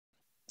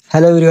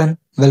Hello everyone,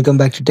 welcome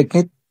back to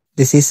TechNet.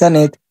 This is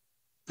Sanit.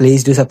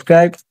 Please do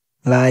subscribe,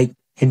 like,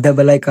 hit the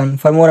bell icon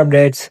for more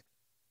updates.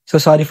 So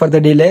sorry for the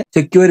delay.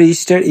 Check your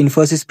registered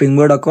Infosys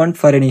Springboard account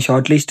for any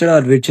shortlisted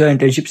or virtual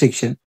internship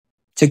section.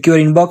 Check your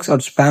inbox or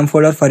spam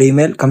folder for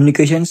email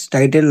communications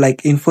titled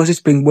like Infosys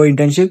Springboard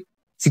Internship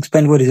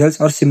 6.4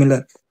 results or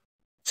similar.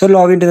 So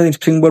log into the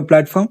Springboard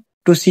platform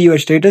to see your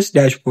status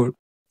dashboard.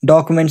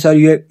 Documents or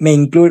you may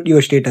include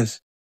your status.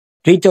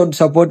 Reach out to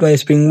support via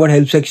Springboard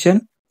help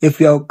section if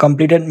you have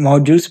completed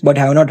modules but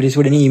have not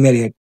received any email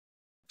yet.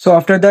 So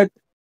after that,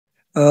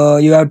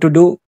 you have to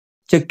do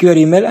check your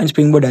email and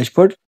Springboard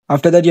dashboard.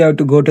 After that, you have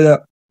to go to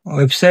the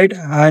website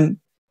and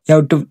you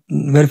have to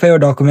verify your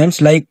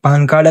documents like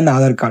PAN card and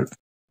Aadhaar card.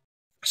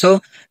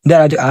 So there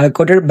are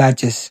allocated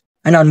batches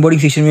and onboarding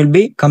session will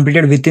be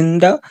completed within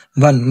the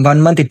one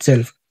month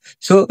itself.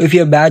 So if you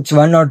have batch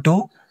 1 or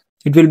 2,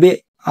 it will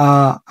be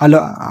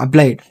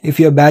applied. If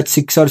you have batch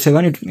 6 or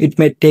 7, it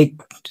may take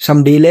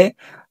some delay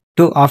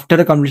to after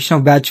the completion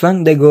of batch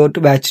 1 they go to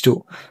batch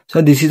 2.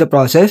 So this is the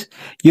process.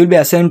 You'll be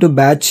assigned to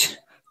batch,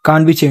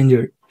 can't be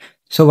changed.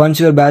 So once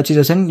your batch is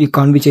assigned, you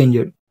can't be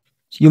changed.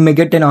 You may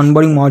get an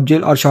onboarding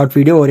module or short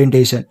video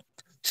orientation.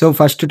 So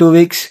first 2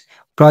 weeks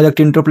project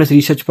intro plus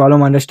research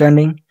problem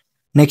understanding.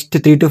 Next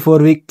 3 to 4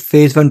 week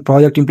phase 1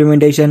 project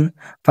implementation.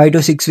 5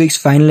 to 6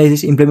 weeks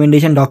finalizes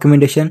implementation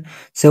documentation.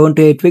 7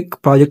 to 8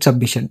 week project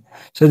submission.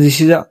 So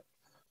this is a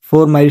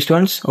 4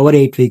 milestones over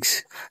 8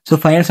 weeks. So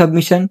final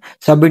submission,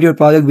 submit your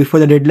project before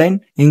the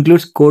deadline,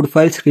 includes code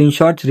files,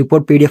 screenshots,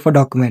 report PDF or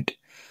document.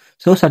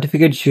 So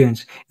certificate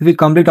issuance. If you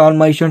complete all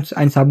milestones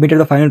and submitted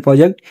the final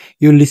project,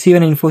 you will receive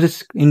an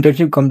Infosys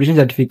internship completion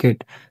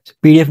certificate. So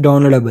PDF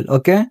downloadable.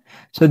 Okay.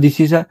 So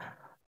this is a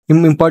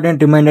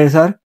important reminders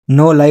are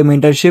no live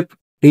mentorship.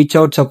 Reach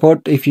out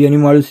support if any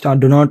models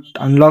do not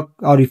unlock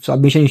or if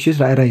submission issues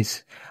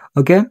arise.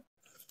 Okay.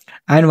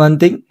 And one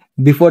thing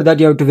before that,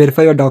 you have to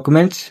verify your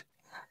documents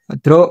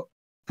through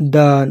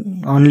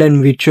the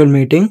online virtual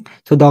meeting.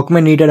 So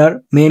document needed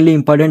are mainly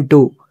important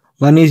two.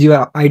 One is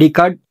your ID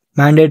card,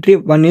 mandatory.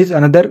 One is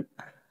another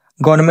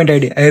government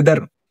ID,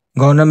 either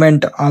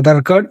government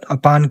Aadhaar card, a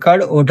PAN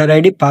card, voter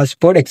ID,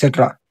 passport,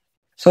 etc.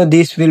 So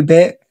this will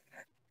be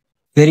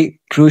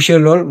very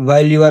crucial role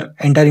while you are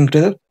entering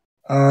to the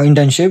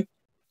internship.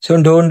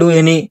 So don't do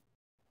any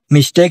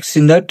mistakes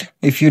in that.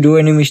 If you do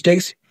any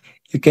mistakes,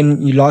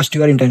 you lost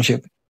your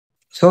internship.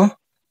 So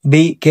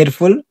be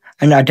careful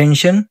and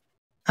attention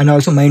and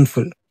also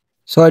mindful.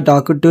 So I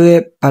talked to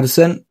a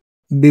person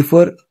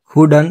before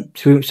who done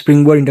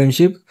Springboard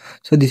internship.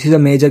 So this is a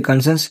major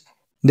concerns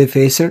they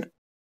faced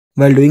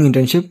while doing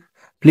internship.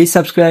 Please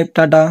subscribe.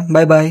 Tata.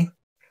 Bye bye.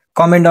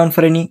 Comment down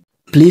for any.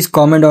 Please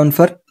comment down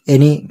for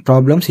any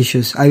problems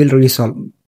issues. I will resolve.